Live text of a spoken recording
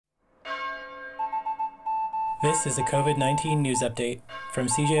This is a COVID 19 news update from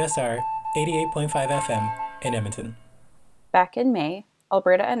CJSR 88.5 FM in Edmonton. Back in May,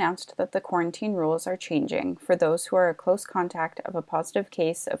 Alberta announced that the quarantine rules are changing for those who are a close contact of a positive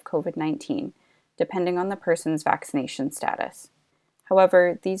case of COVID 19, depending on the person's vaccination status.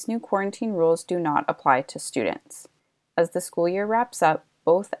 However, these new quarantine rules do not apply to students. As the school year wraps up,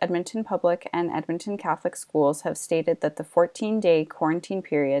 both Edmonton Public and Edmonton Catholic schools have stated that the 14-day quarantine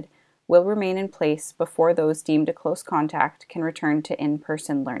period will remain in place before those deemed a close contact can return to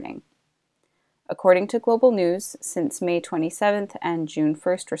in-person learning. According to Global News, since May 27th and June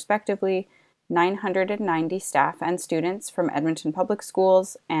 1st, respectively, 990 staff and students from Edmonton Public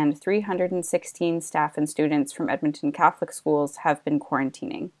Schools and 316 staff and students from Edmonton Catholic Schools have been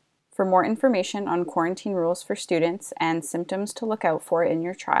quarantining. For more information on quarantine rules for students and symptoms to look out for in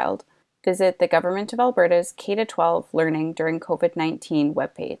your child, visit the Government of Alberta's K-12 Learning During COVID-19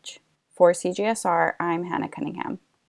 webpage. For CJSR, I'm Hannah Cunningham.